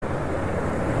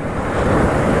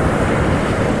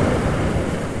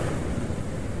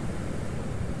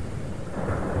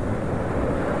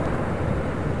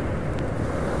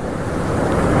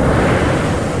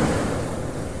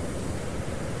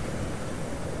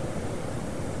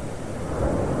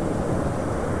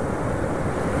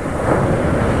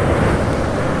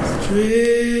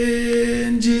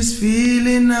Strangest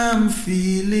feeling I'm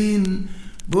feeling,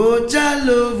 but your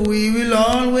love we will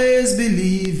always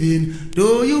believe in.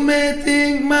 Though you may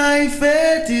think my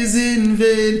faith is in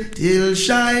vain, till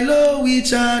Shiloh we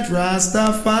chant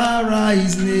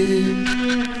Rastafari's name.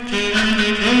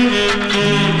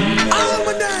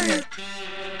 Almanac.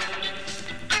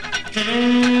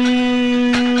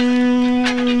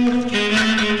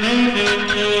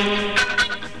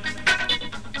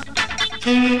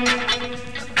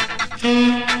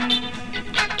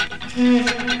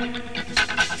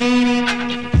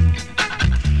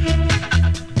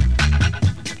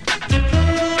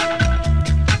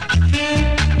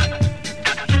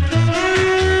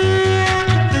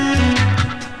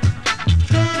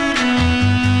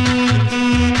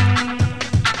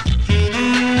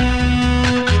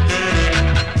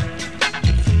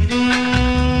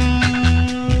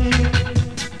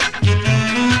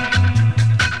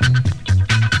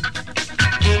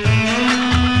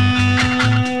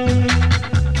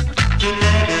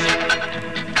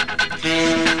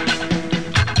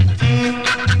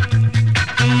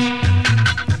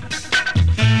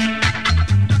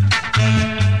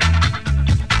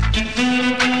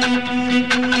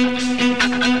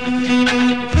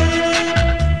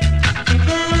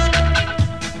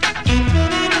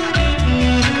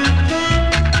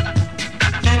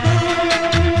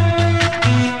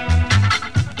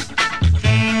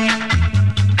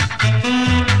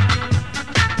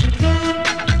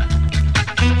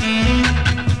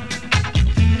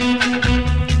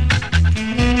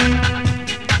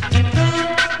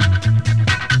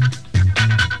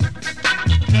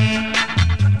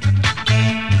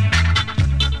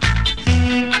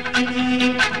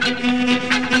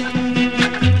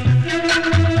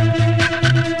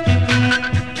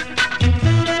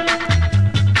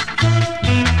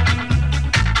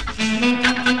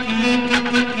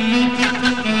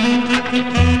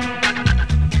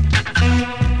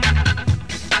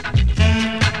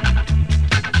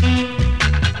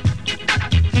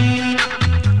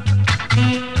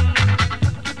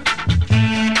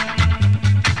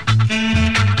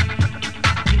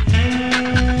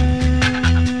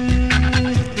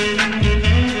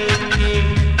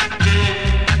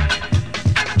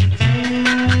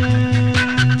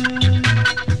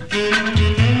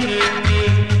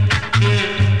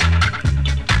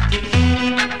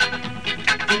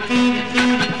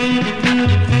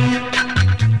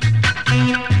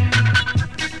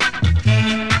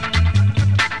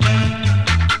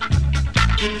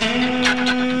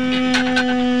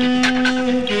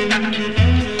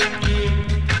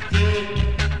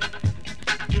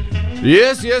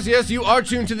 Yes, you are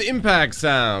tuned to the Impact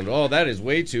Sound. Oh, that is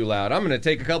way too loud. I'm going to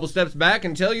take a couple steps back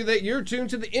and tell you that you're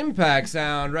tuned to the Impact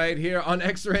Sound right here on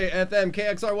X-Ray FM,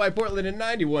 KXRY Portland at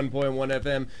 91.1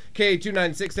 FM,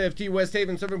 K296FT West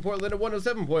Haven serving Portland at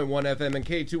 107.1 FM, and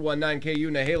K219KU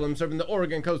Nehalem serving the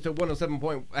Oregon coast at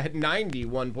 91.7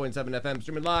 FM,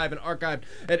 streaming live and archived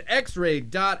at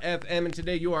xray.fm. And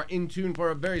today you are in tune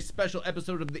for a very special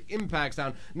episode of the Impact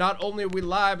Sound. Not only are we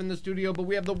live in the studio, but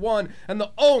we have the one and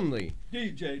the only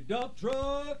DJ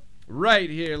DUMPTRUCK right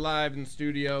here live in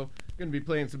studio. Gonna be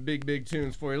playing some big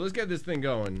tunes for you. Let's get this thing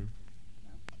going.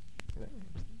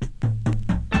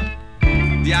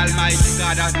 The Almighty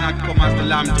God has not come as the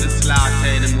lamb to the slaughter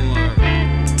anymore.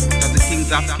 But the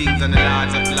kings of kings and the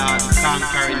lords of lords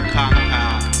conquer and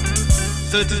conquer.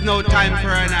 So it is no time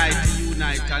for an eye to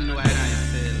unite and know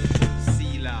thyself.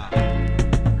 Selah,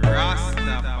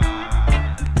 Rastafari.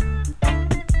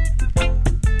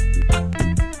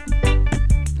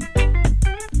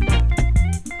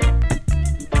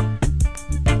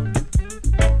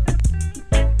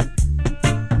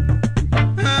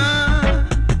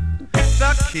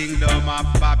 Kingdom of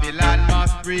Babylon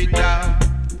must break down,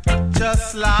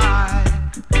 just like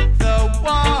the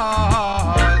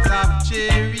walls of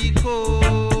Jericho.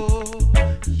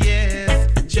 Yes,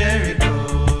 Jericho.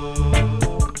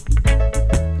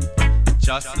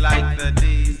 Just like the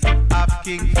days of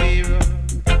King Pharaoh,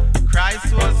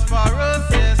 Christ was for us.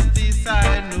 Yes, this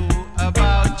I know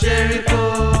about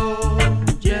Jericho.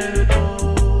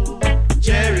 Jericho,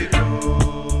 Jericho.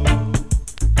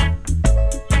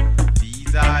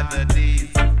 These are the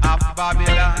days of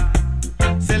Babylon.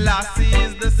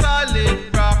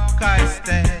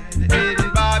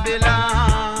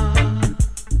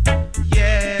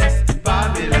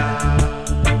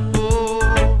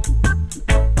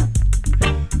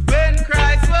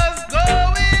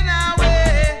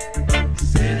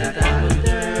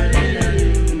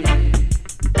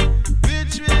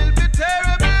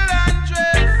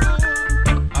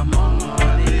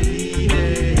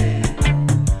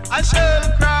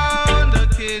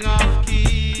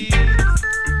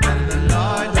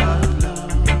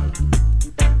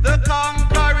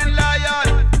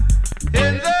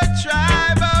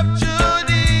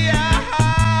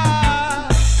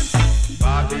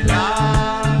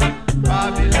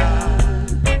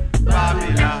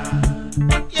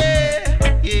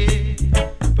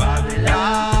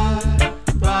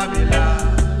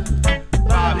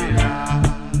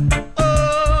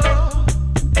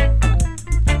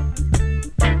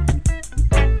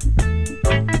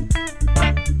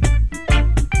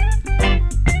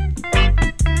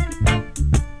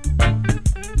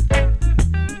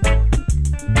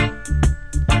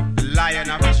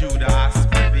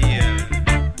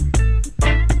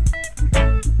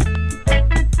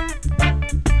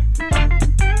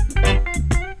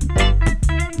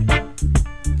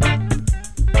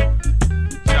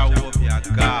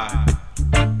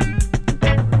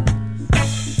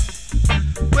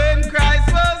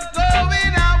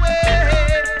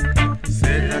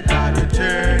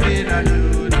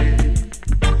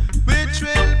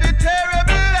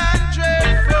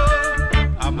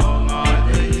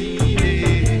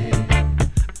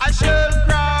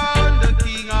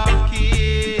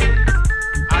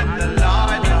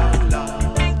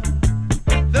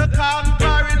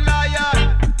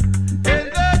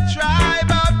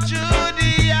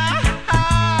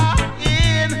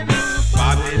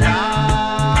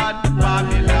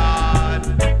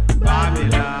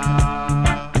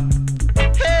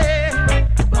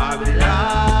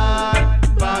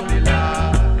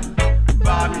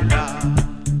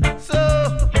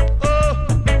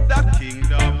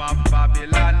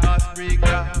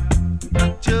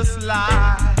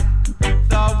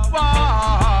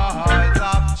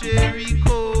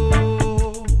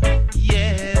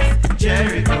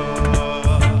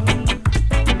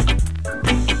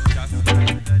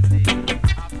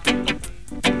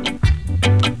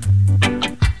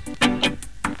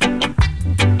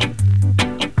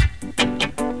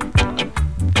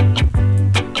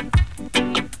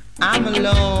 a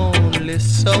lonely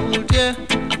soldier,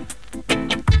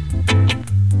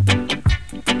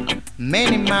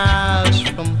 many miles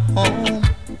from home,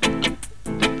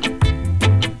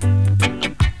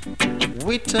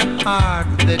 with a heart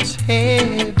that's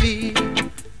heavy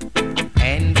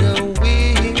and a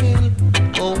will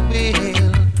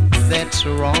that's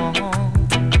wrong.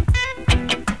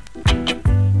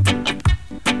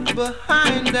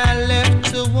 Behind I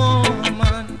left a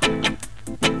woman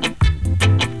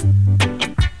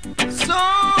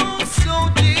so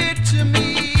dear to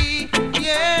me,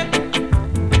 yeah.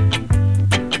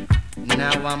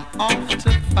 Now I'm off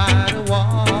to fight a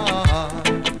war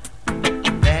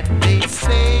that they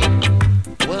say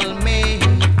will make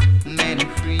men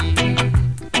free.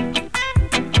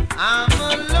 I'm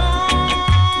a lonely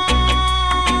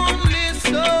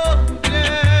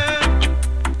soldier.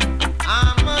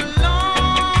 I'm a lonely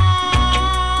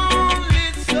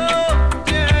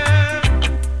soldier.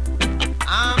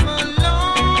 I'm a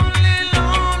lonely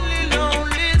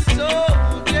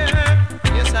soldier.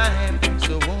 Yes, I am.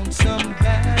 So won't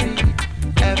somebody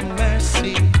have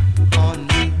mercy on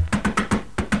me?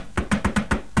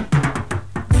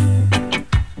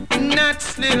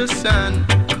 Nat's little son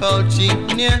called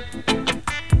Junior,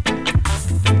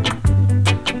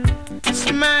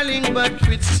 smiling but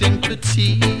with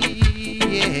sympathy,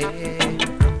 yeah.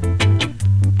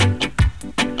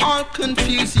 All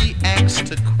confused, he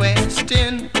asked a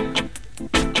question.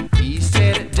 He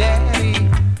said, Daddy,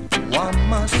 what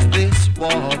must this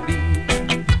war be?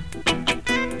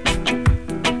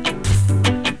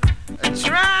 I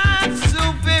tried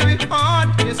so very hard,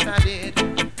 yes I did.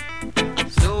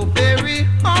 So very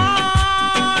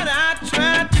hard, I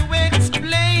tried to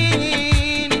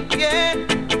explain it, yeah.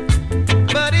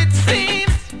 But it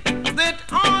seems that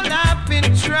all I've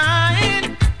been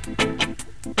trying,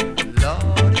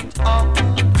 Lord, it all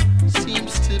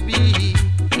seems to be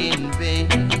in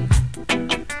vain.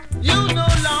 You know,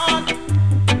 Lord,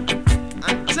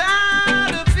 I'm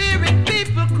tired of hearing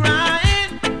people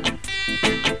crying.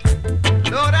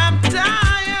 Lord, I'm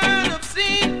tired of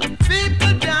seeing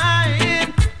people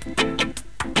dying.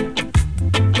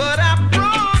 But I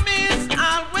promise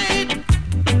I'll wait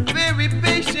very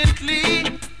patiently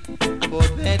for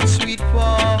that sweet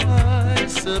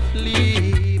voice of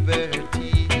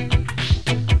liberty.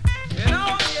 And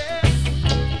oh yeah.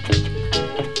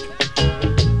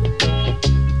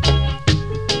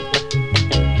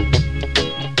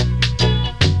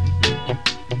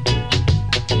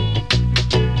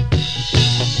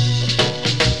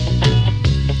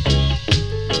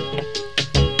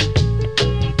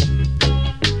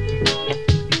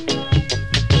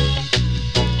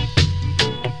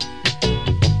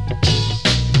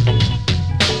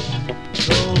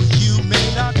 Though you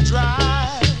may not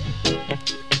drive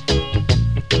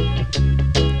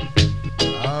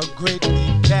a great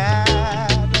big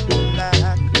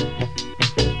Cadillac,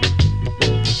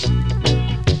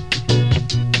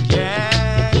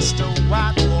 gangsta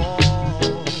white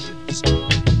walls,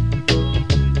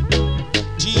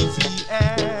 TV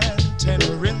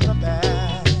antenna in the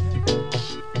back.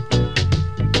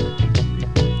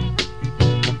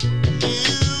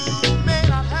 You may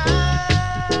not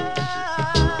have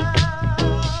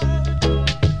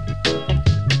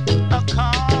a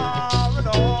car at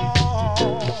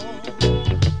all.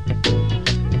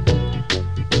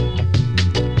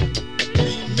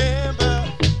 Remember,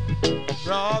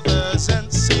 brothers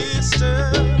and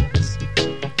sisters,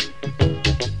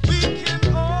 we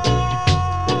can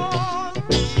all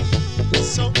be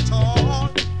so tall.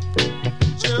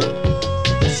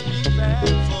 Just be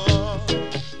thankful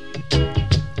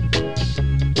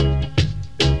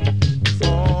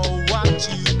for what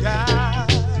you got.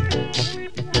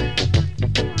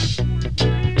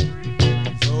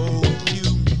 Though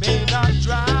you may not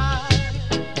drive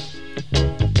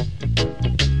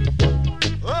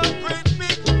a great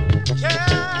big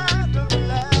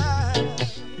Cadillac,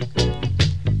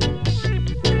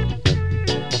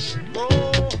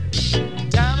 oh,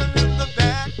 down in the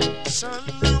back,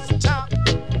 sunroof top,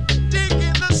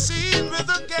 digging the scene with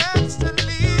a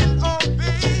gasoline, oh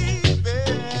baby,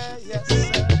 yes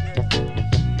sir.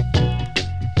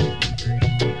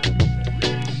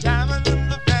 Diamond in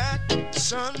the back,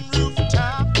 sunroof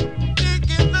top,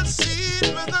 digging the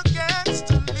scene with a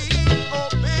gasoline, oh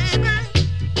baby.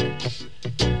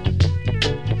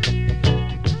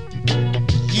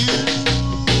 You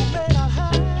may not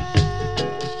have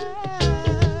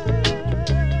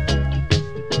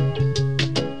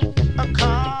a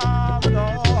car at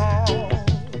all,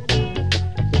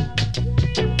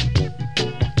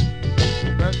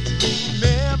 but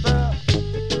remember,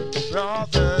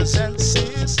 brothers and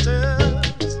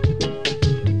sisters,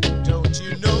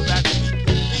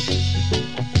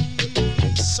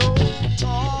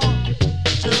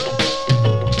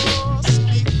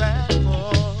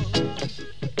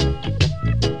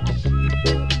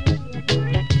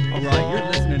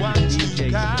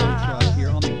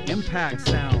 Impact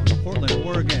Sound, Portland,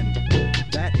 Oregon.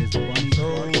 That is Bunny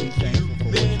Clark. Thankful for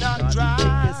what you got. We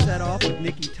kicked this set off with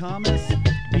Nikki Thomas.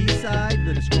 B-side,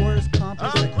 The Destroyers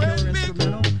Compass, that killer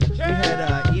instrumental. We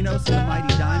had Enos and the Mighty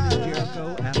Diamonds,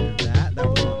 Jericho after that. That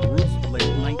was on Roots,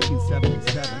 late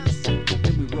 1977.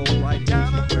 Then we rolled right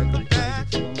into Gregory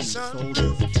Isaac's Lone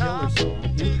Soldiers, killer song,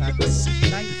 Impact,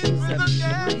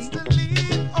 1973.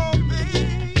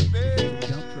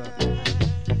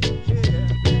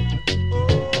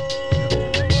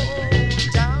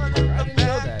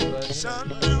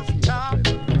 Dump Truck.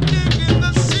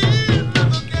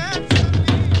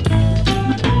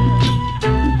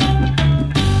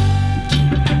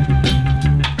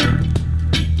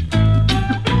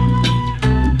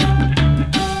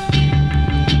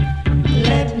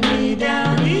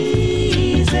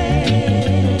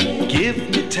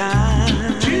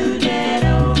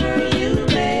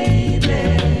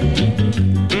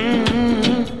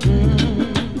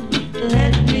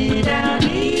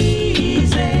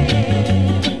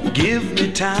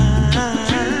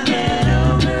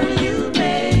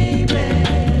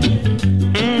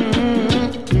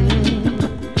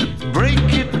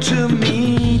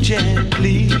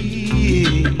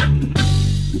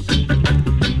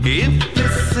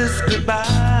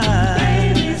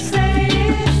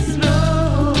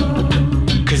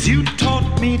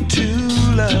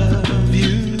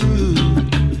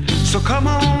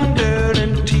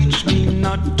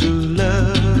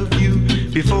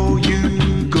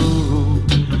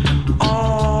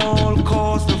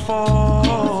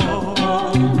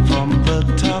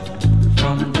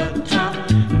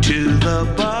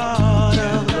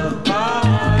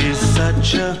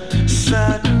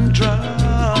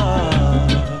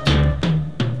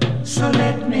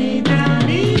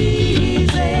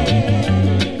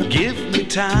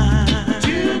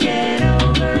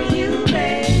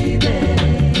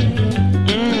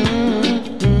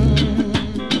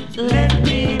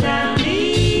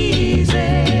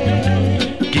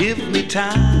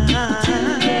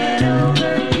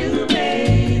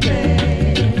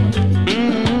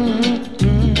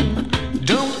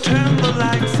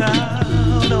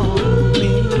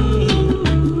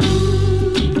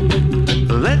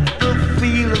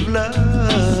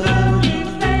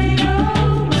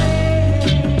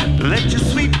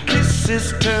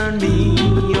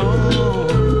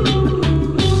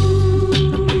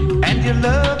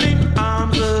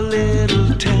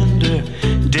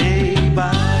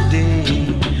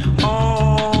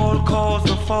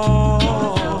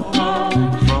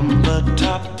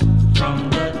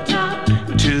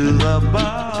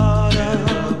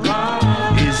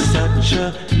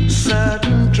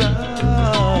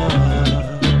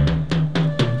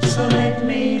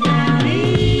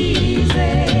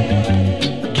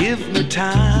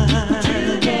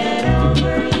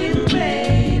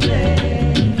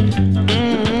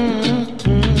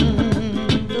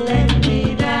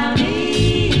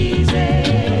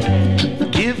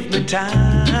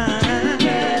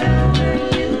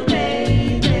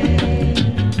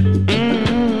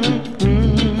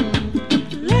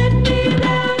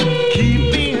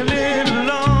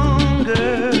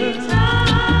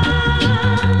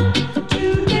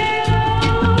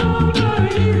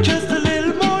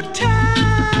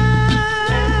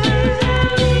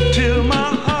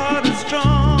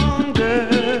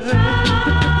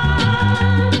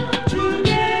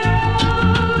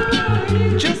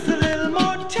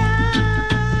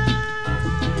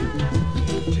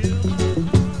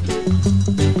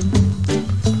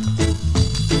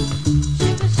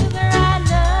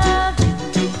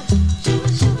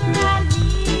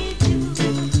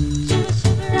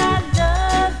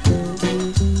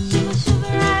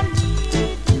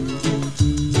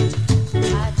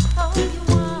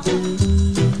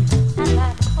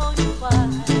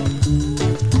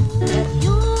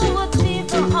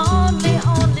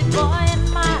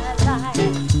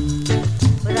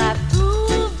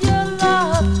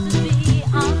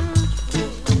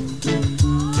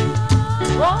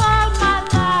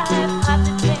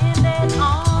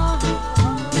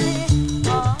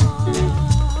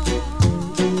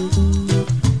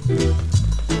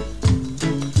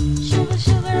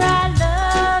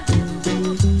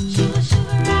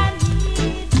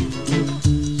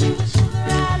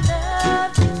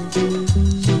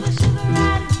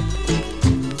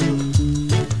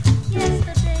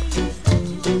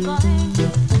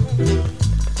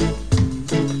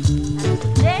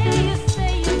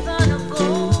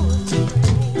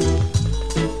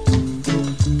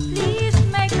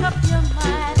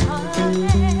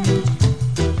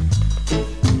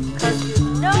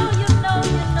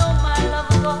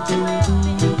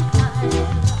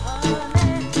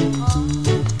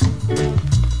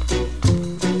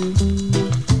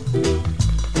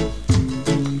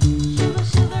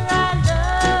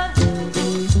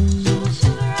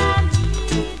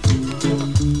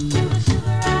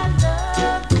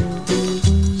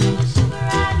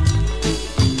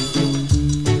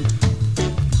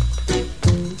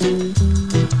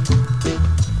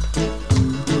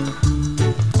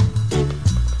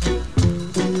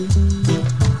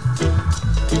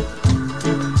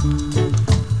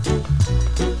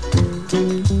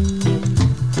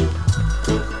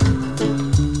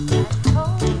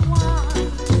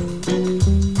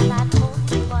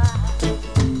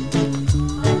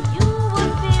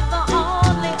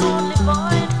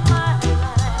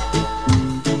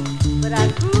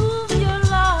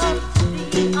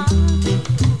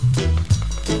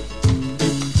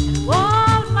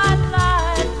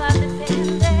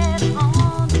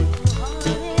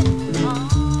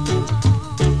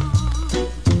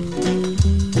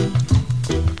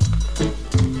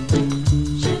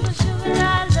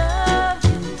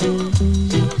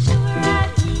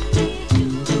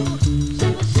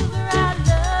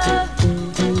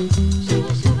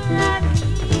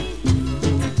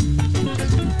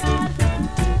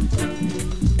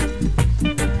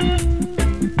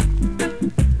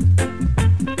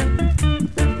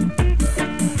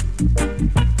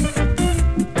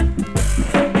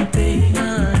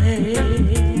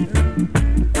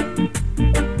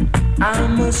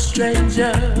 a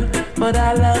stranger, but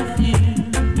I love you.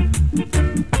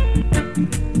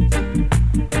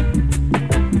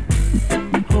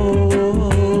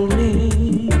 Hold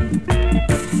me,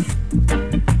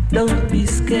 don't be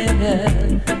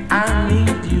scared, I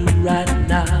need you right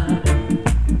now.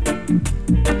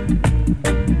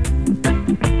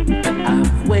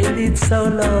 I've waited so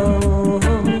long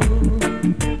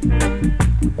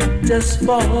just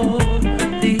for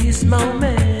these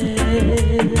moments,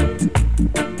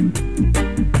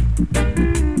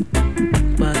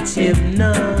 but you've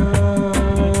not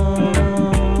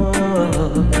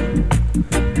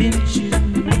been true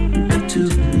to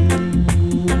me.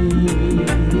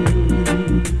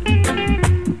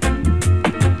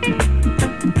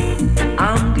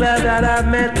 I'm glad that I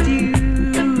met you.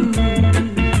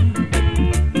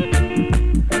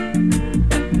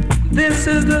 This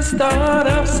is the start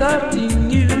of something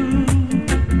new.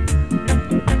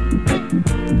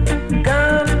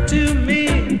 Come to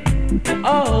me,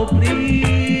 oh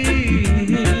please,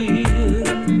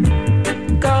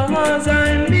 'cause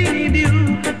I need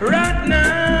you right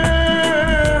now.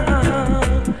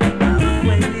 I've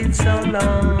waited so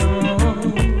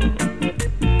long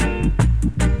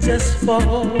just for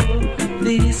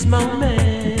these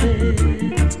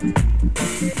moments,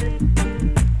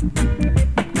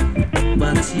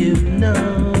 but you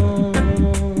know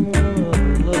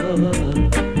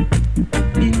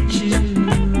it's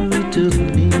true to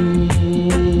me.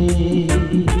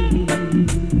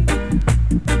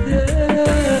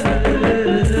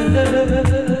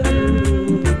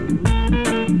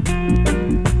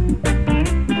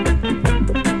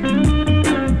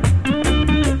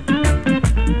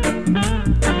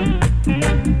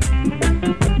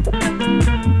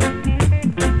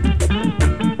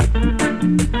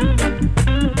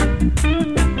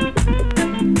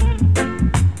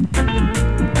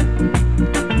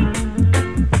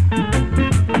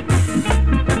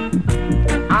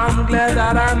 I'm glad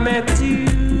that I met you.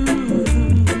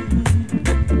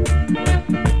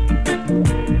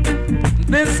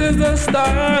 This is the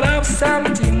start of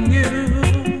something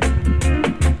new.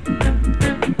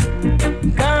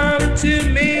 Come to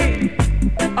me,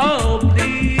 oh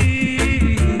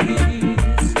please,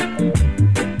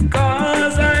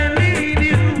 'cause I need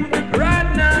you right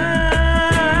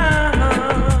now.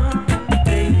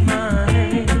 Take my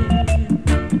hand.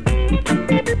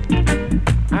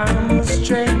 I'm a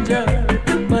stranger,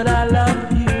 but I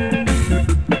love you.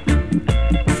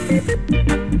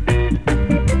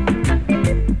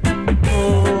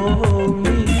 Hold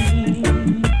me,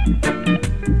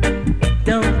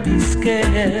 don't be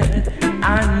scared,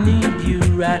 I need you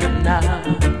right now.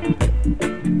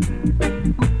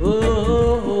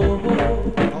 Oh,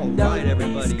 All right,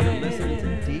 everybody, you're listening to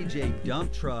DJ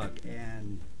DUMPTRUCK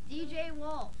and DJ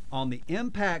Wolf. on the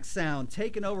Impact Sound,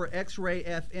 taking over X-Ray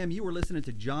FM. You were listening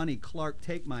to Johnny Clark,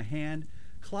 Take My Hand,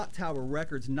 Clock Tower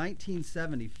Records,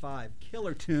 1975,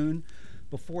 killer tune.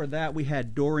 Before that, we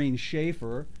had Doreen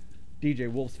Schaefer, DJ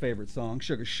Wolf's favorite song,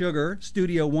 Sugar Sugar,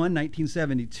 Studio One,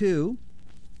 1972.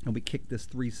 And we kicked this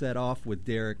three-set off with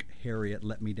Derek Harriott,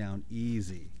 Let Me Down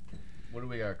Easy. What do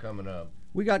we got coming up?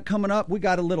 We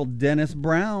got a little Dennis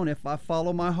Brown, If I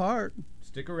Follow My Heart.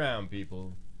 Stick around,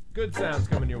 people. Good sounds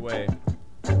coming your way.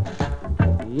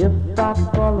 if I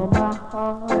follow my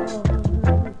heart,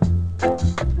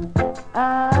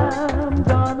 I'm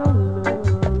gonna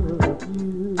love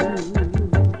you.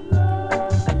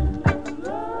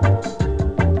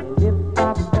 If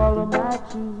I follow my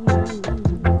dreams,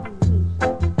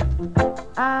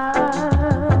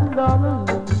 I'm gonna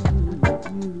leave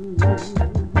you.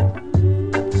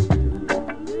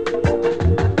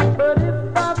 But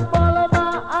if I follow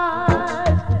my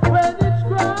eyes when it's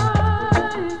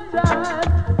crying time,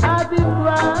 I'll be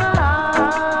crying.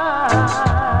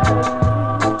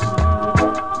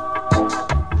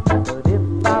 But if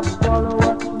I follow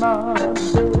what mom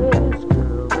says,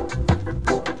 girl,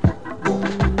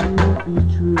 will be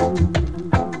true.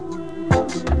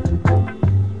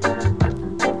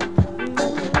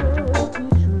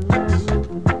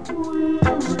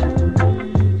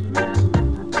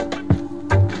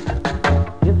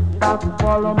 If I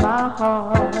follow my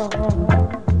heart,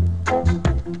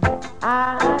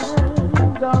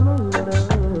 I'm gonna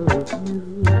love you.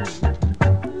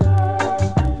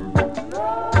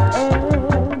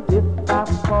 And if I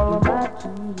follow my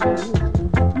tears,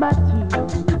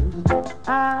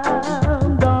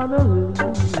 I'm gonna leave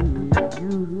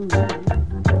you.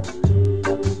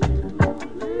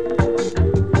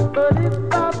 But if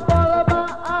I follow my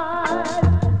eyes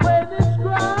when it's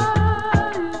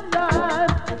crying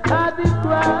time, I'll be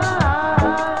crying.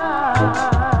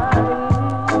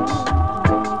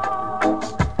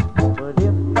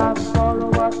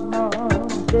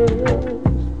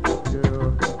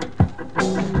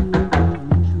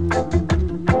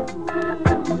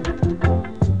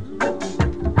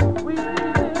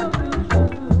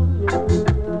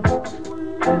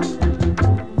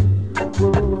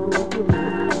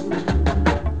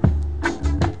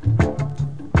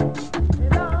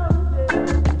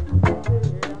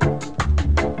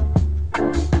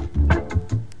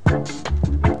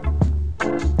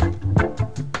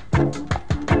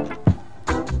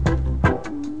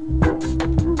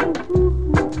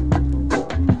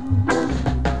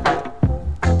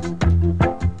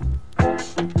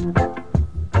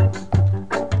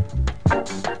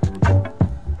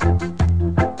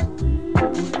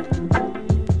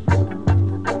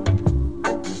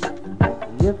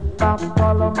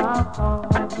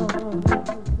 heart.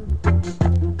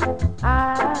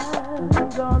 I'm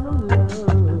gonna love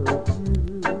you.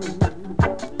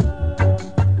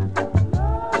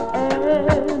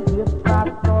 And if I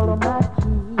follow my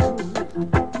tears,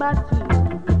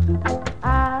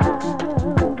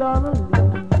 I'm gonna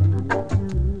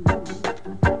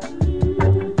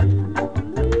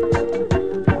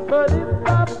but if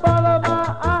I follow my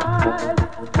eyes,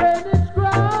 when it's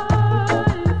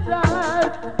crying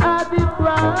inside, I'll be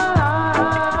crying.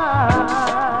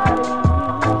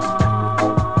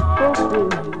 Okay,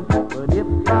 but if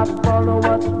I follow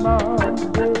what mom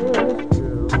says,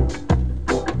 girl,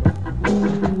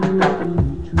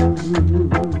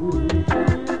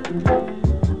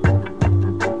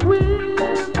 we'll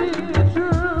be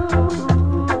true.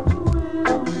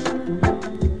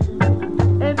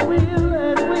 And we'll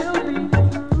be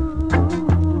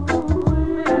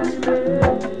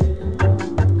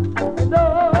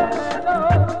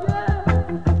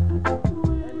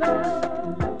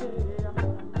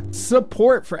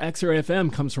Support for X-Ray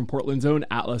FM comes from Portland's own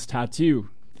Atlas Tattoo.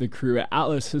 The crew at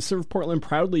Atlas has served Portland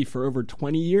proudly for over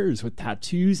 20 years with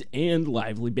tattoos and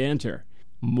lively banter.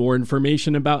 More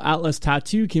information about Atlas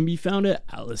Tattoo can be found at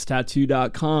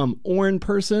atlastattoo.com or in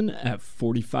person at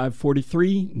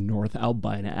 4543 North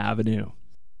Albina Avenue.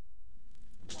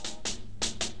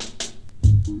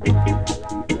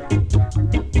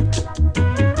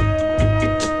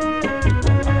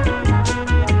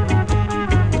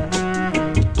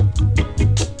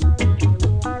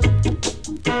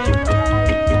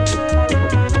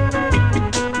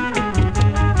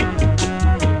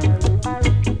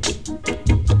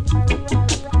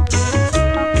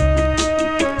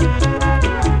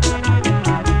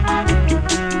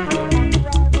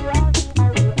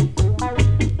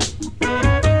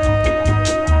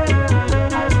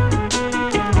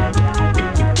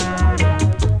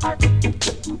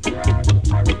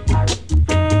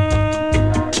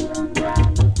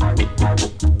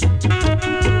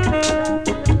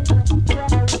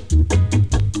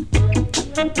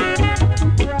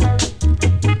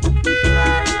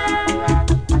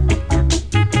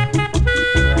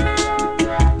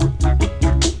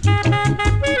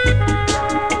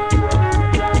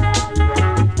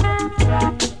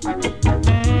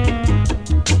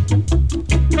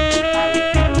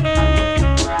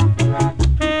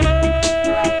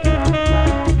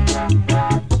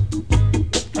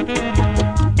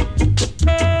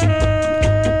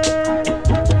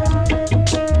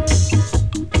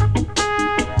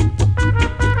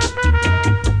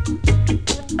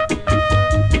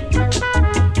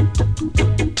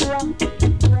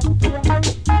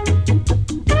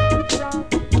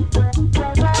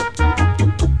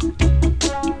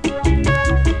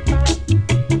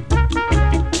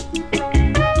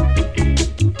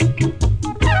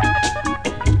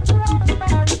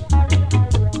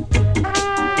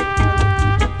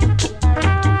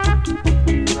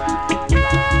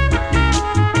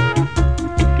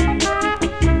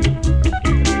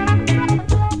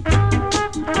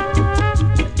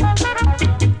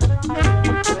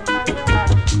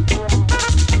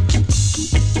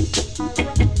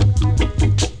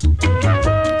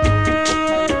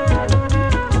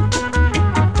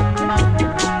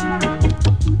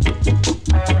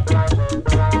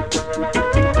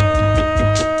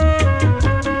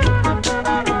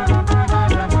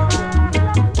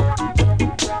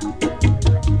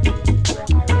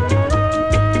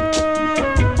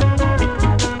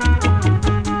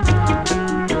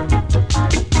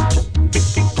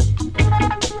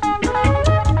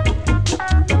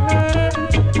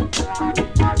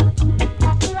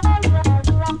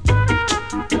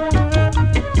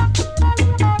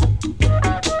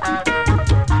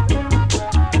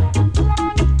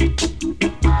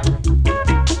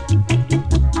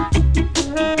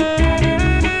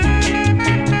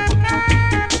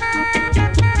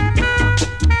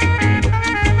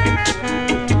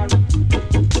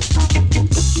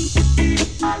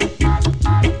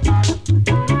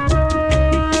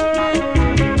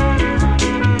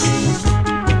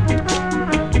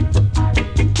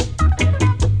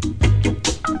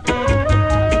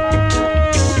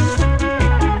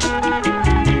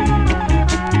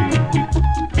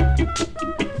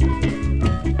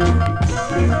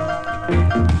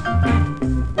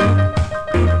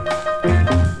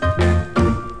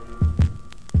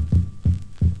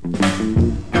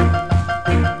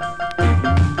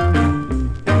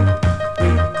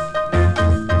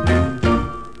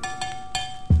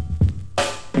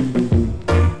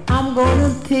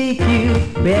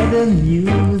 where the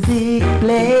music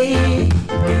plays.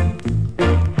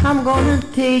 I'm gonna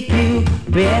take you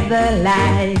where the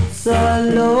lights are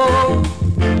low.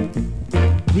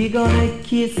 We gonna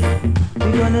kiss,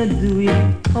 we gonna do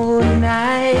it all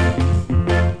night.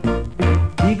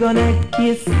 We gonna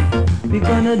kiss, we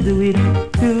gonna do it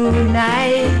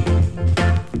tonight.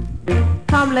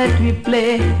 Come let me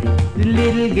play the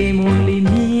little game, only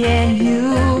me and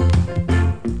you.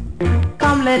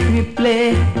 Come let me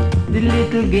play the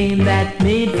little game that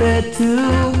made for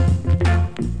two.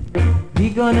 We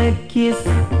gonna kiss,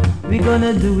 we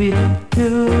gonna do it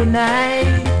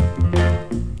tonight.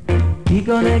 We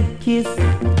gonna kiss,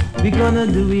 we gonna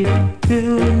do it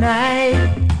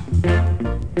tonight.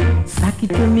 Suck it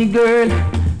to me, girl,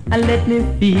 and let me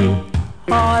feel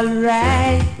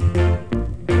alright.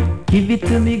 Give it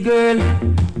to me, girl,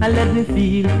 and let me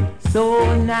feel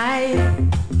so nice.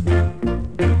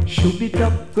 Shoot it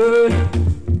up, girl,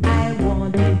 I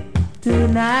want it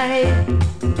tonight.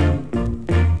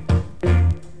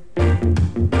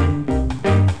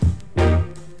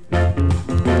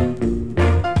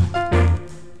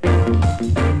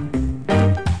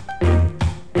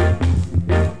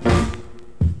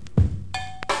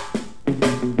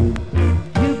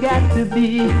 To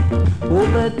be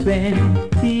over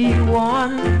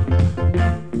 21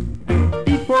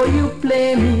 before you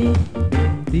play me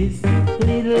this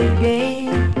little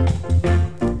game.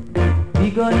 We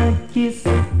gonna kiss,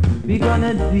 we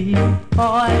gonna do it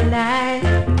all night.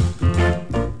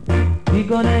 We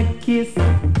gonna kiss,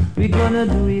 we gonna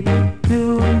do it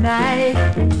tonight.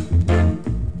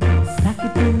 Suck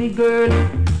it to me, girl,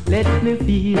 let me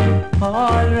feel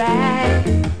alright.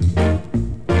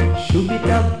 Shoot it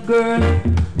up, girl,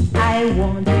 I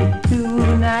want it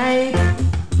tonight.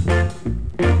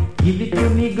 Give it to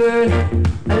me, girl,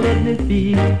 and let me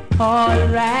feel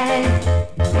alright.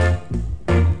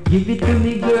 Give it to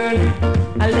me, girl,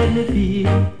 and let me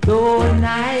feel so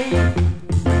nice.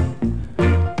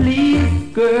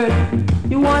 Please, girl,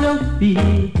 you wanna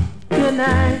feel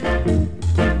tonight.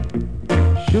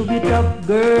 Shoot it up,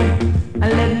 girl, and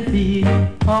let me feel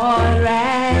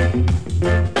alright.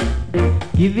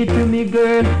 Give it to me,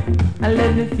 girl, and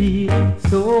let me feel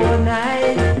so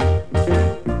nice.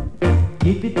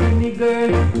 Give it to me,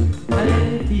 girl, and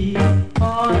let me feel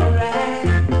alright.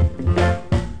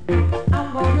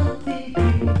 I'm gonna take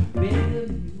you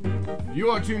where You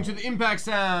are tuned to the Impact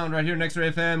Sound right here on X-Ray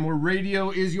FM, where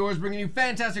radio is yours, bringing you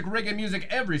fantastic reggae music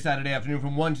every Saturday afternoon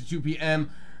from 1 to 2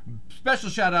 p.m. Special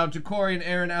shout out to Corey and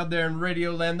Aaron out there in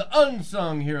Radio Land, the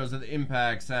unsung heroes of the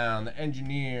Impact Sound, the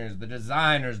engineers, the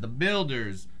designers, the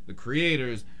builders, the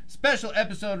creators. Special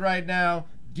episode right now,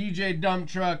 DJ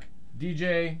DUMPTRUCK,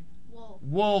 DJ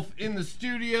Wolf in the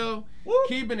studio,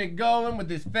 keeping it going with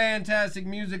this fantastic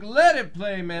music. Let it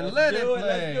play, man. Let it play.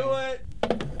 Let's do it.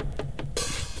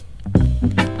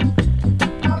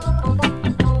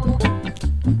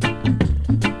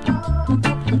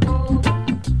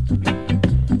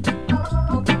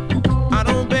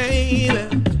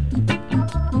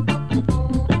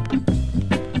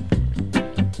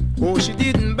 Oh, she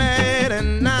didn't bat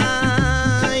an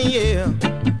eye, yeah.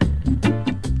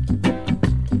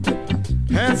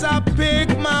 As I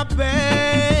pick my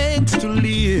bags to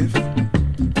leave,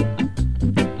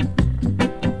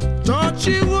 thought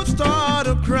she would start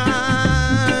to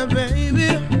cry,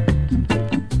 baby.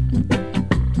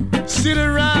 Sit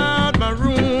around my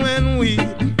room and weep,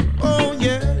 oh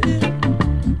yeah.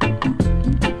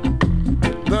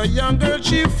 The young girl,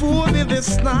 she fooled me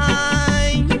this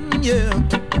time, yeah.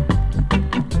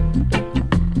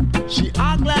 She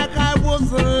act like I was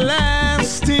the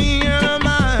last in her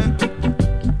mind,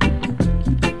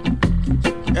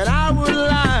 and I would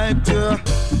like to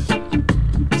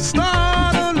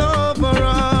start all over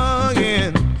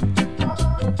again.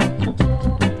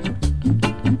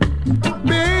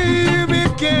 Baby,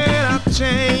 can I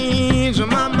change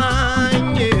my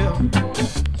mind, yeah.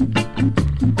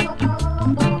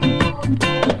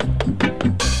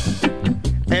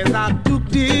 As I took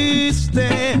these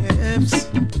steps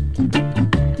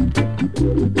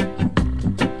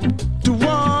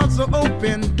towards the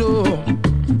open door,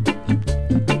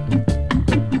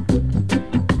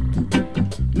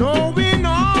 knowing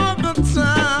all the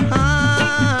time,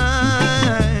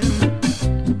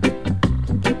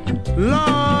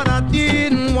 Lord, I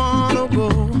didn't want to go.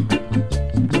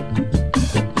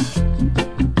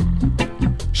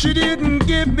 She didn't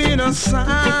give me the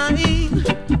sign,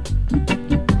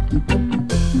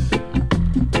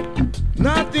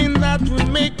 nothing that would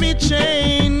make me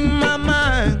change my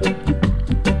mind.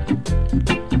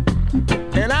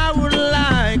 And I would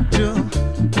like to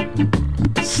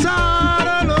start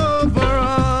all over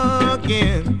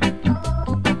again.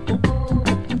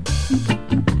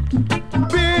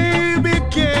 Baby,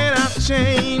 can I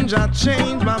change? I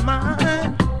change my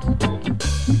mind.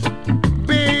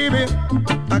 Baby,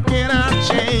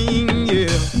 thing, yeah.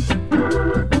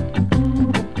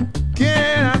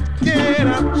 Can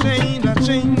I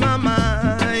change my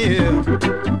mind, yeah.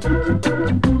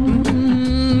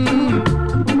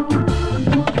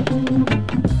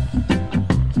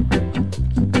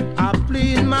 I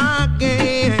played my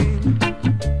game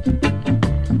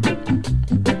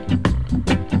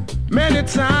many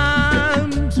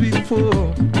times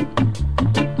before,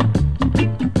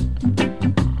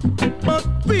 but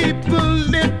people,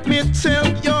 let me tell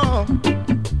y'all,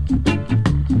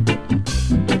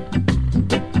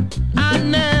 I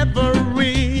never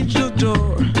reached your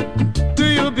door. Do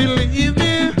you believe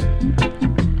me?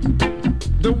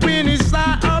 The wind is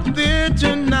out there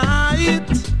tonight.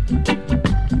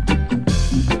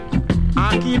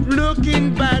 I keep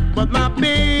looking back, but my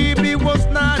baby was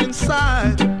not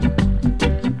inside.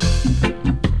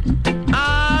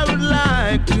 I would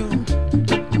like to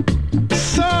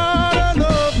start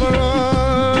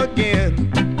over again.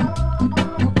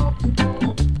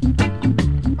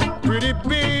 Pretty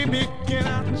baby, can I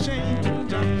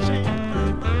change? I change my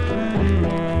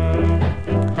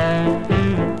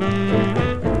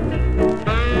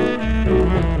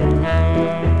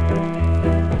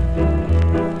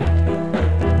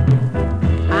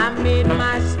I made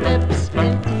my steps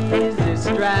in easy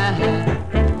stride.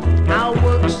 I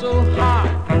work so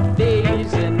hard,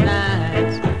 days and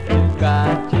nights. You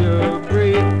got your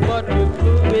break, but you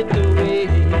flew it away.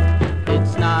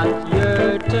 It's not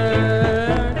your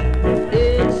turn,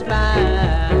 it's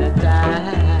my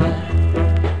time.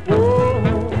 Oh,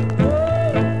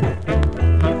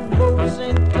 you boats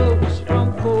and toes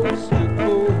from coast to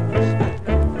coast.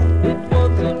 It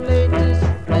wasn't latest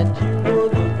that you were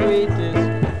the greatest.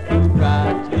 You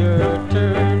got your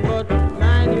turn, but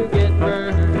mine you get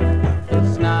burned.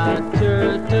 It's not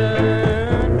your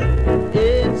turn,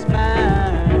 it's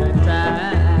my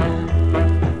time.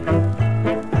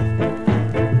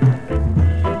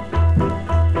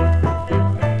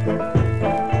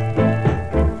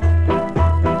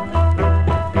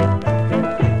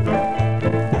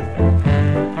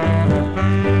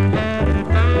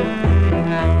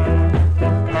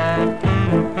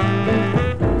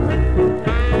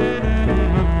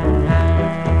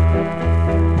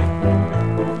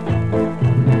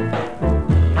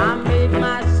 I made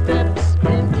my steps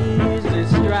in easy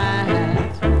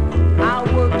strides. I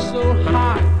work so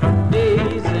hard,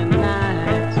 days and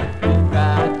nights. You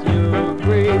got your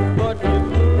break, but you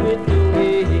flew it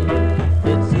away.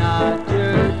 It's not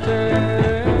your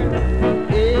turn,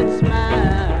 it's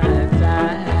my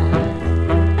time.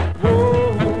 Whoa,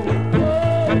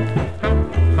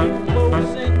 you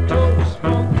boats and toes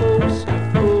from coast to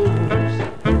coast.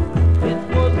 It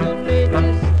was the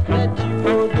latest that you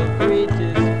were the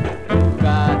greatest. You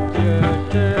got your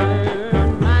turn,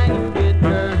 mine you get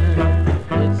burned.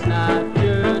 It's not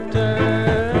your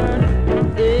turn,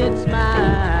 it's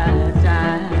my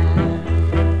time.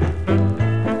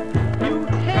 You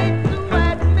hate to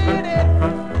admit it,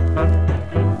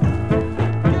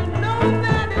 you know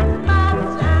that it's my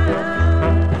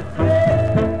time.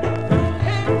 You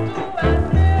hate to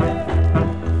admit it,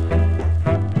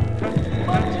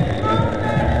 but you know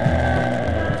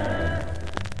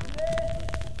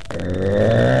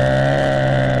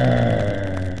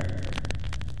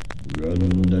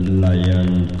Run the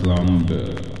lion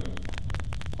grumble,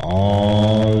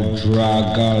 all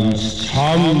dragons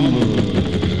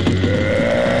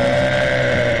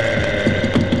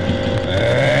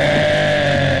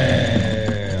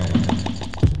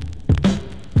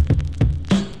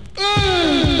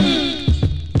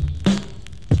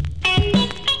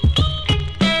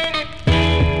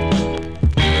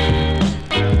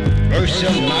Mercy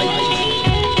Almighty.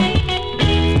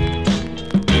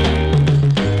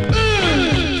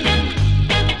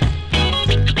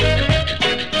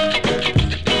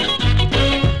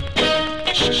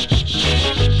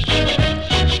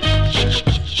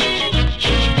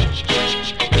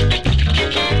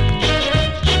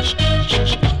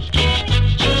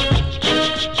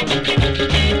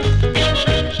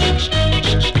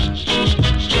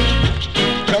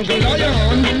 Jungle lion,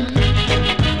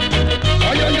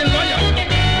 lion the lion.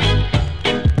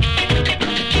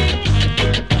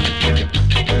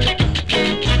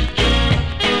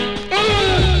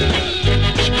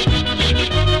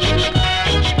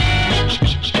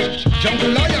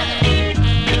 Jungle lion.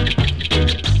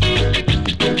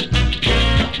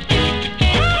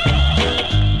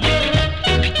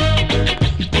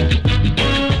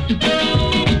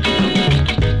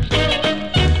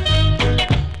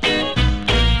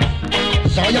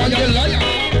 Zion the lion.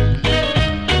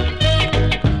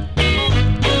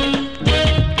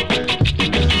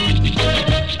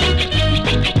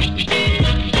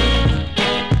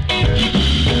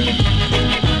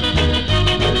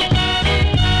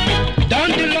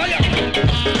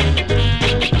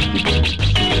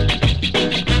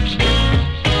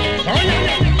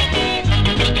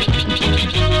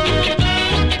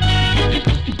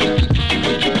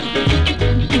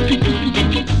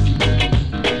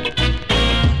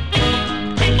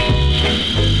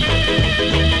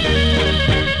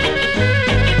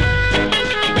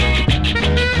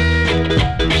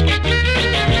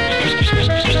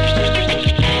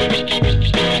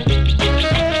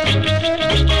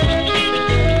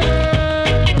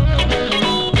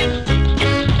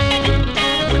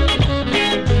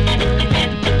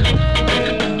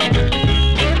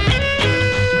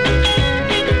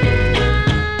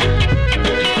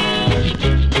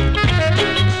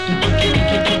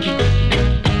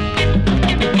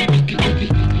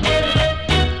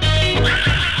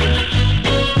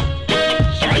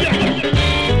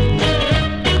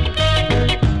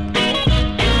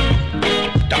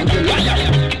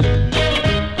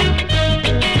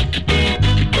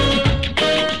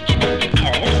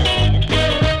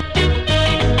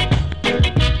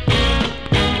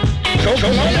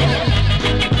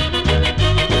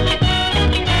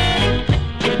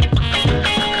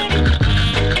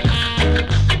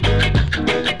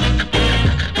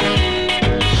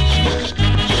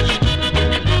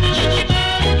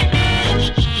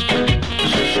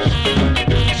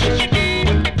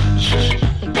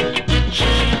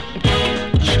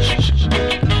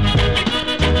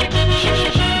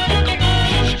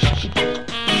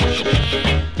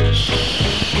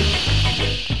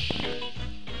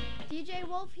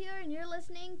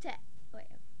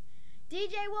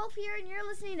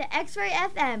 X-Ray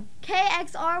FM,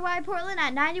 KXRY Portland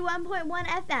at 91.1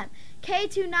 FM,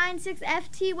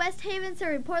 K296FT West Haven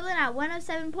serving Portland at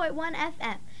 107.1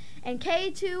 FM, and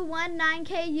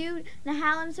K219KU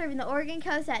Nehalem serving the Oregon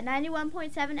coast at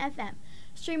 91.7 FM.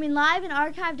 Streaming live and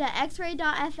archived at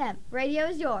xray.fm. Radio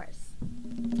is yours.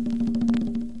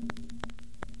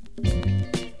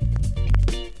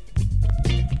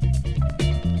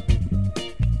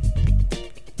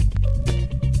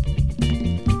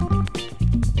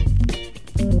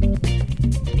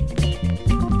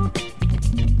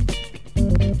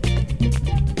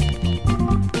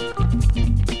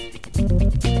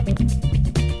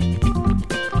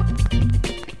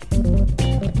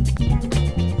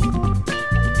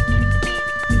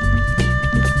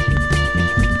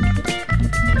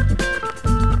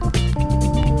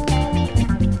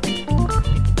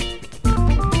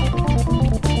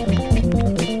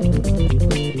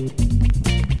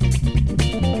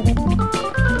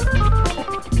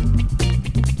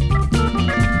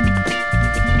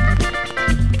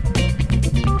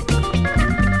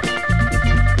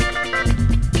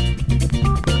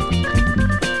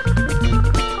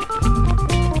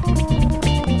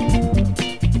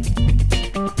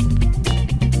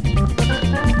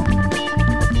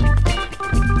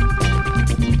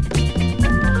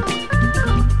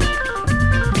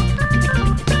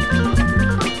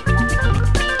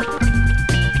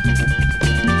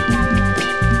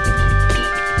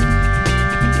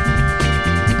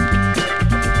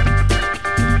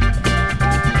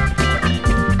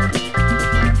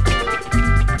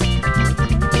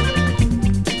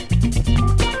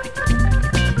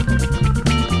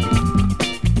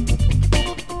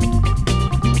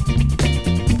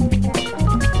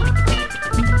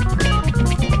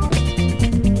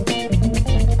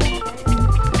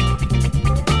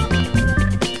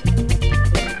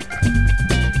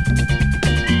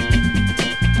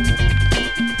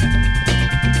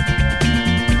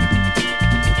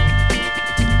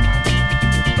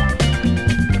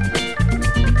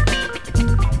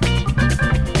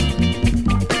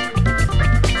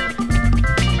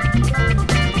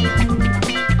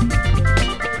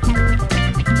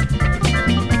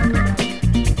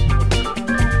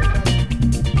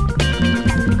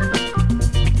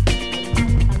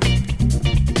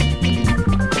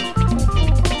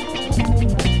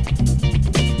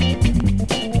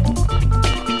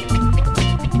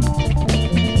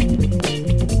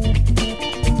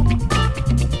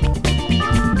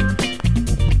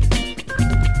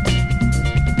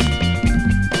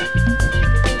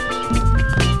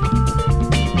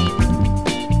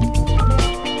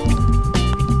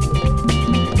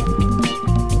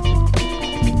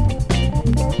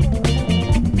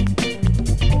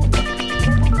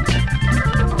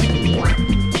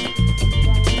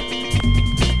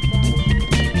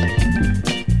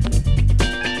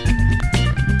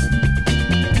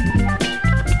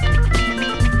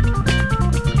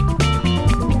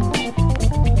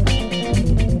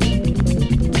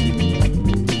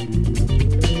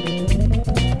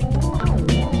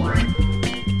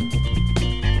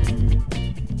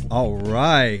 All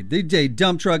right, DJ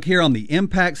DUMPTRUCK here on the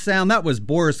Impact Sound. That was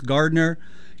Boris Gardner,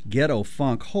 Ghetto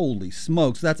Funk. Holy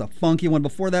smokes, that's a funky one.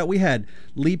 Before that, we had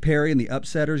Lee Perry and the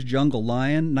Upsetters, Jungle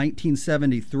Lion,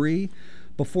 1973.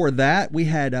 Before that, we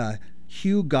had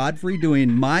Hugh Godfrey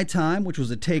doing My Time, which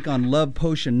was a take on Love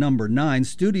Potion number 9,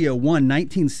 Studio 1,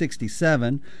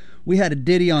 1967. We had a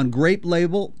ditty on Grape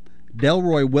Label,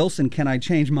 Delroy Wilson, Can I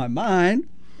Change My Mind?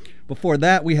 Before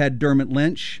that, we had Dermot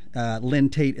Lynch, Lynn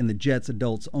Tate and the Jets,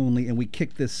 Adults Only, and we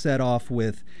kicked this set off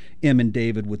with M and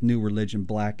David with New Religion,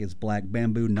 Black is Black,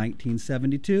 Bamboo,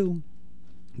 1972.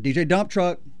 DJ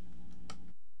DUMPTRUCK.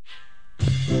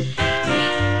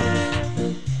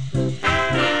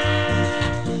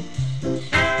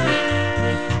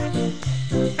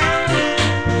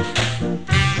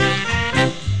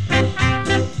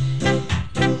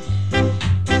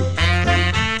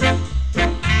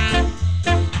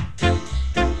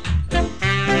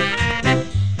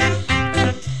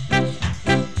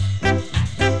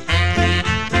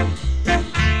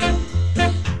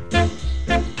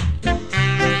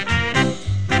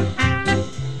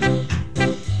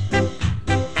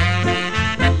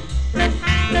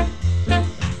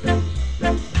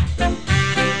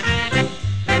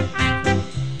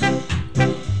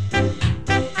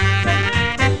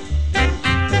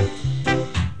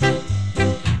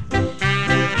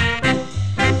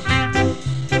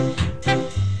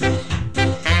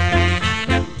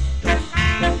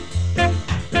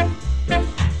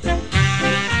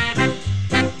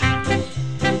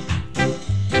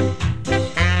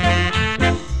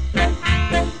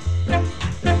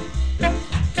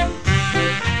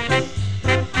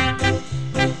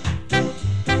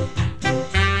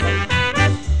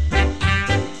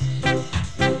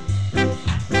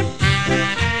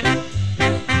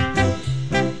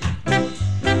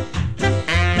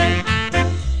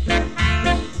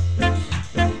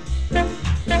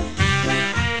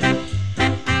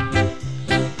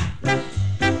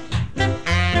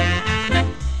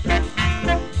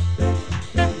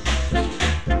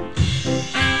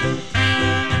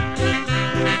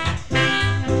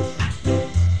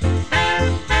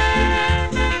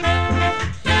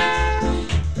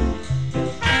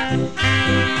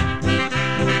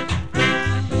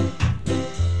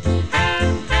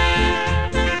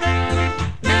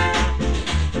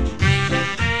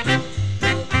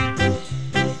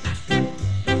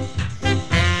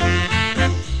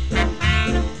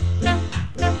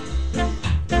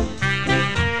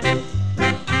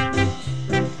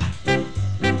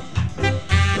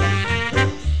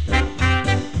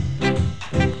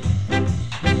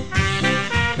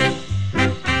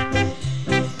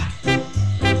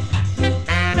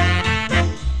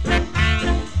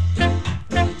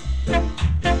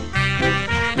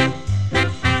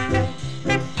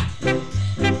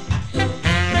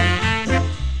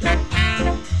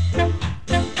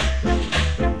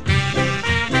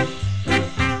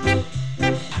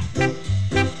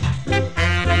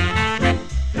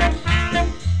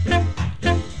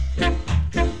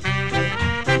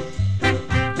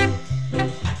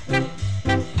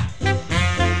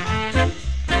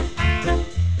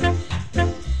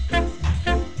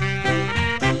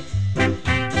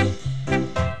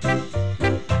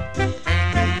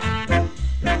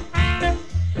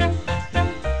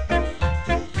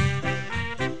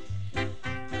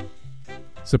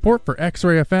 Support for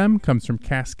X-Ray FM comes from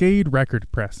Cascade Record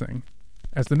Pressing.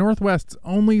 As the Northwest's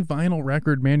only vinyl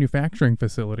record manufacturing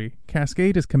facility,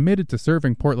 Cascade is committed to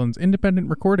serving Portland's independent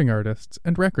recording artists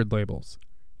and record labels.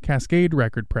 Cascade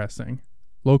Record Pressing.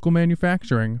 Local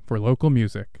manufacturing for local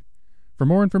music. For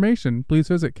more information, please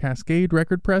visit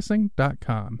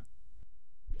cascaderecordpressing.com.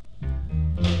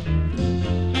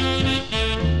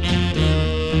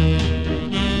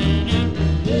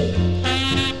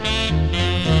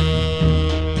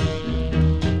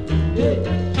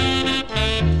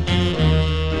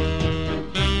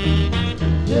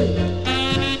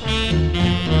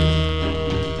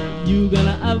 You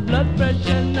gonna have blood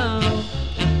pressure now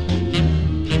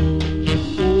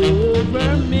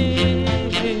over me.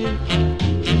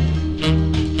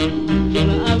 You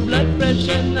gonna have blood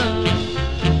pressure now,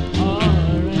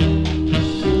 alright,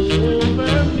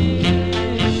 over me.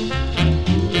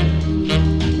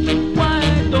 Why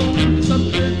don't you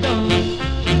settle down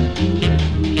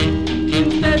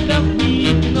instead of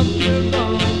beating up your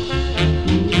gum?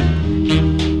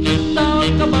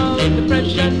 Talk about the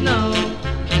pressure now.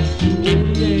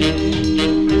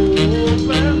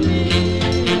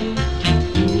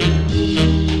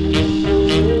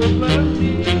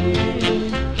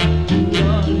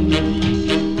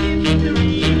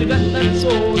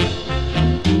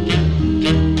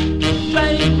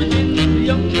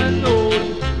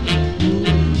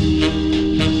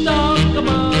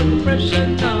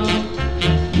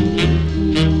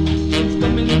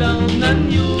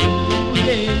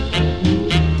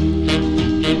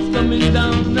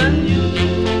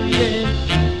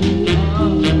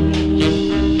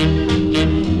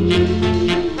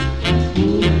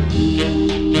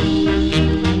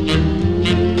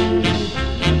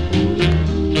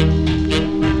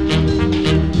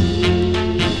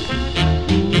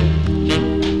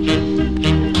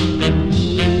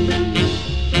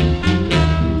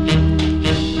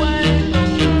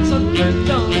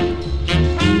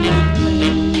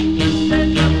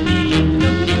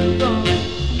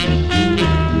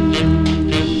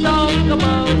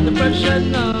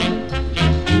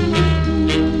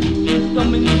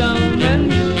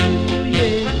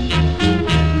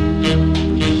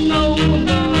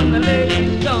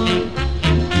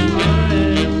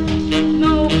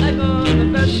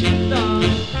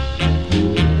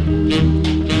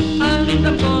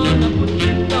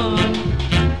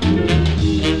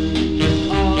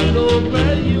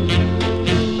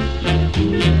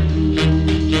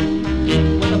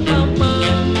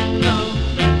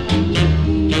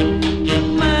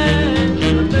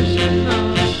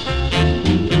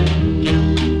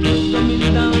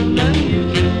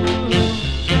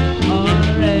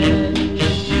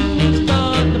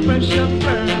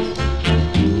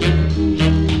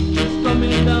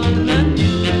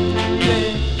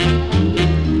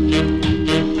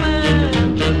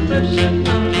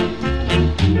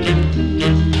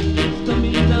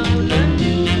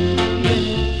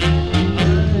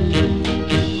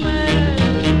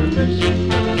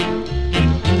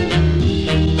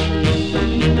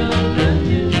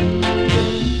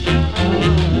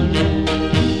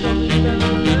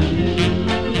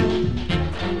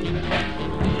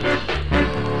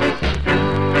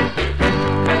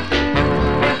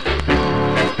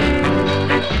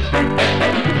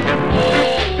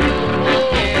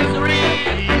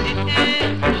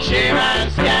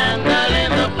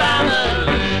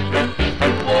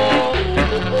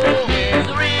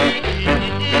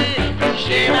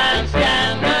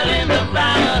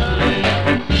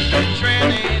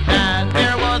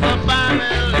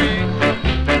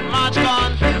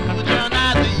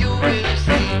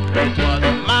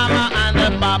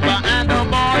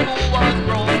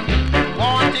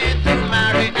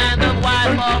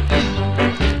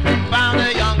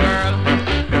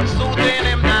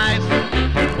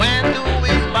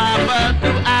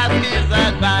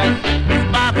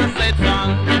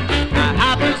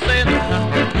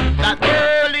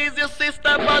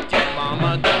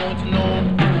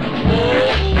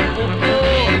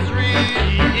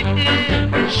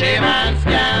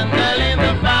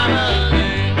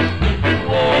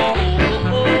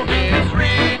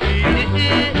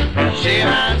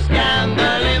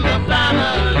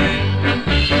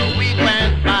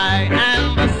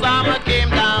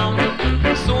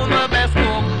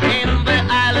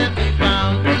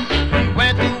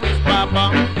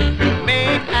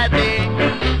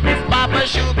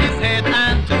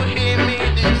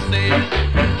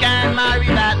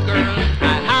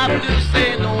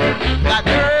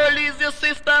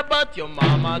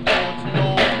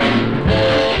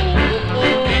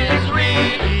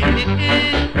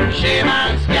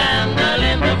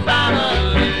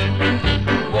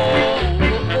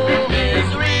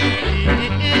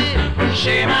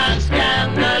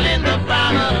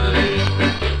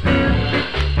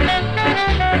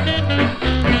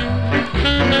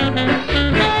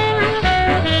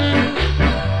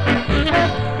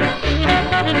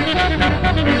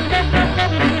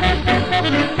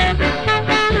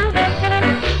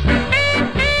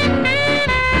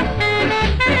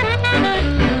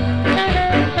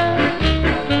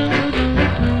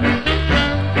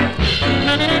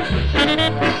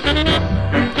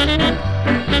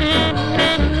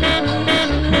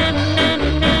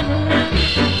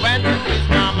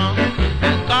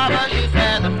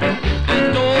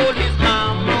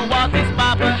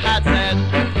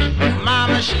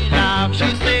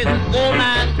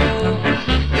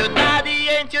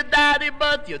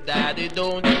 your daddy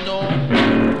don't know.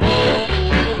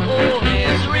 Oh,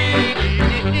 it's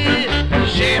real.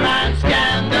 Shame and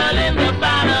scandal in the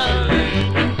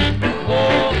family.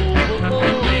 Oh,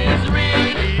 it's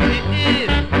real.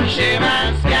 Shame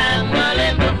and scandal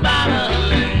in the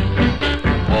family.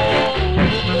 Oh,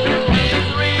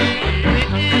 it's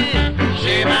real.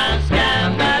 Shame and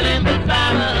scandal in the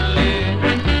family.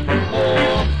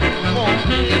 Oh,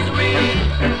 it's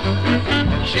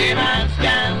real. Shame and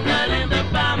scandal in the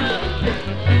family.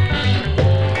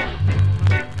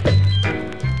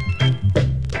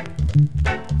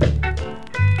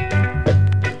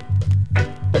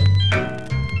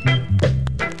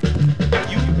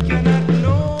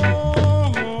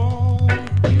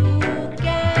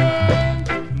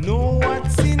 Know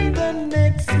what's in the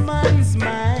next man's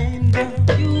mind.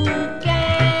 You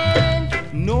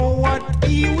can't know what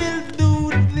he will do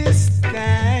this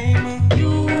time.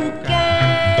 You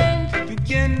can't. You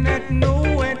cannot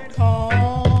know at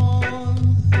all.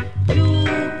 You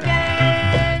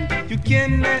can't. You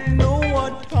cannot know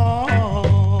at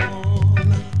all.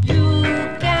 You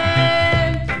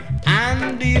can't.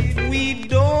 And if we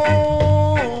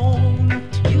don't,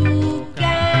 you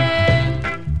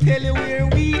can't tell you where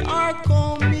we are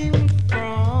coming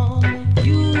from.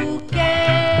 You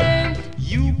can't.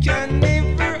 You can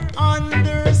never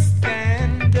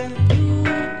understand. You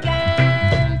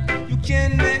can't. You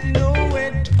cannot know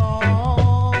it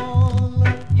all.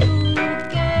 You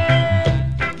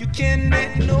can't. You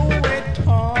cannot know it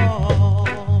all.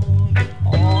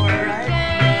 All right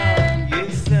now,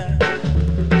 yes sir.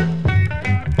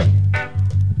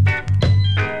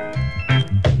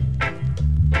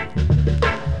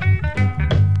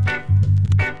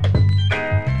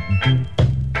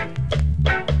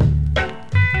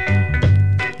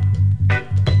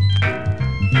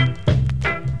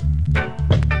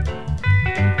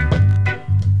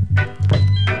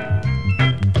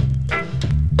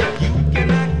 You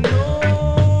cannot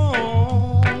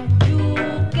know. You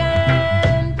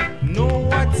can't know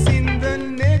what's in the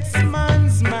next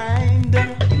man's mind.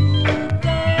 You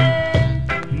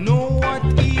can't know what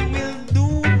he will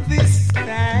do this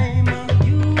time.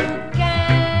 You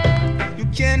can't. You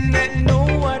cannot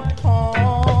know at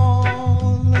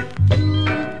all. You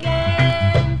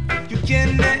can't. You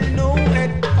cannot know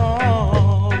at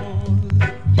all.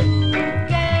 You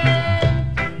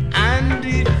can't. And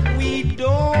if we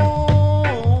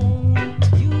don't,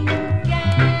 you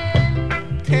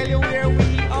can't tell you where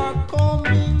we are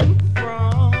coming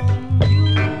from.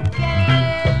 You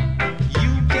can't.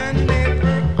 You can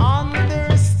never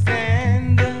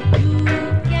understand. You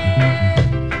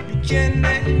can't. You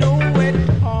cannot know it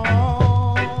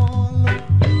all.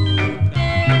 You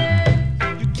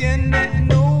can't. You cannot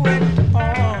know it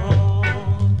all.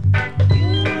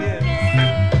 Yes.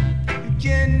 You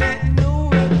cannot know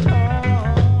it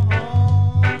all.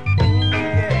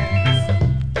 Yes.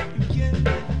 You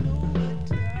cannot know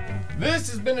it all. This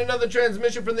has been another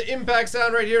transmission from the Impact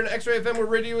Sound right here in X-Ray FM, where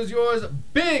radio is yours.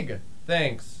 Big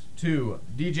thanks to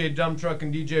DJ DUMPTRUCK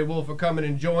and DJ Wolf for coming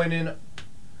and joining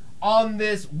on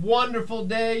this wonderful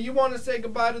day. You want to say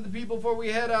goodbye to the people before we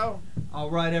head out? All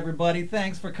right, everybody.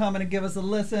 Thanks for coming and give us a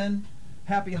listen.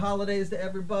 Happy holidays to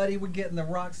everybody. We're getting the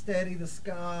rock steady, the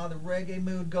ska, the reggae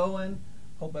mood going.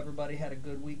 Hope everybody had a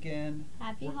good weekend.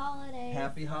 Happy holidays.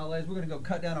 Happy holidays. We're going to go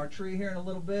cut down our tree here in a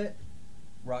little bit.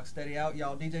 Rock steady out,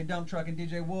 y'all. DJ DUMPTRUCK and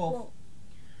DJ Wolf.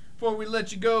 Before we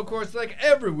let you go, of course, like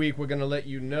every week, we're going to let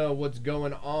you know what's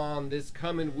going on this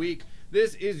coming week.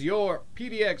 This is your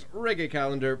PDX Reggae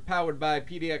Calendar, powered by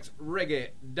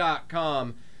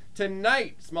PDXReggae.com.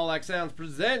 Tonight, Small Axe Sounds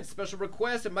presents special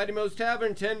request at Mighty Mo's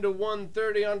Tavern, 10 to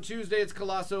 1:30. On Tuesday, it's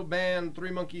Colosso Band,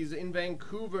 Three Monkeys in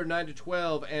Vancouver, 9 to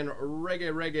 12, and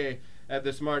Reggae at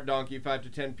the Smart Donkey, 5 to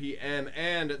 10 p.m.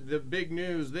 And the big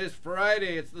news this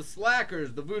Friday, it's the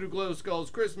Slackers, the Voodoo Glow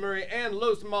Skulls, Chris Murray, and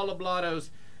Los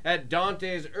Malablados at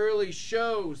Dante's early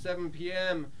show, 7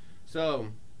 p.m.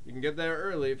 So, you can get there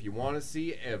early if you want to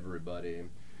see everybody.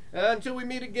 Until we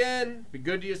meet again, be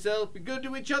good to yourself, be good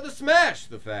to each other, smash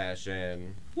the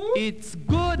fashion. It's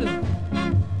good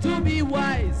to be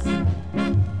wise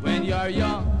when you're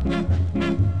young,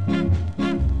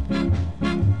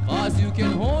 'cause you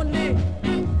can only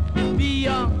be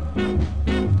young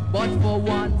but for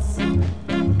once.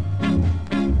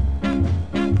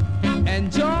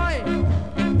 Enjoy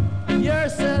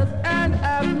yourself and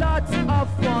have lots of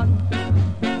fun.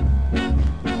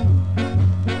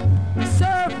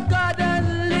 Serve God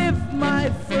and live, my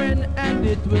friend, and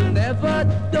it will never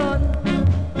done.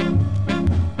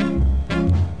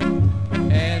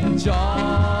 Enjoy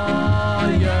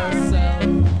yourself,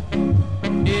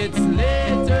 it's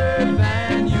later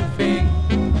than you think.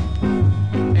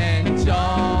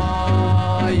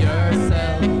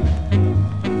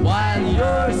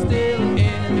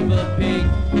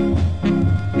 developing.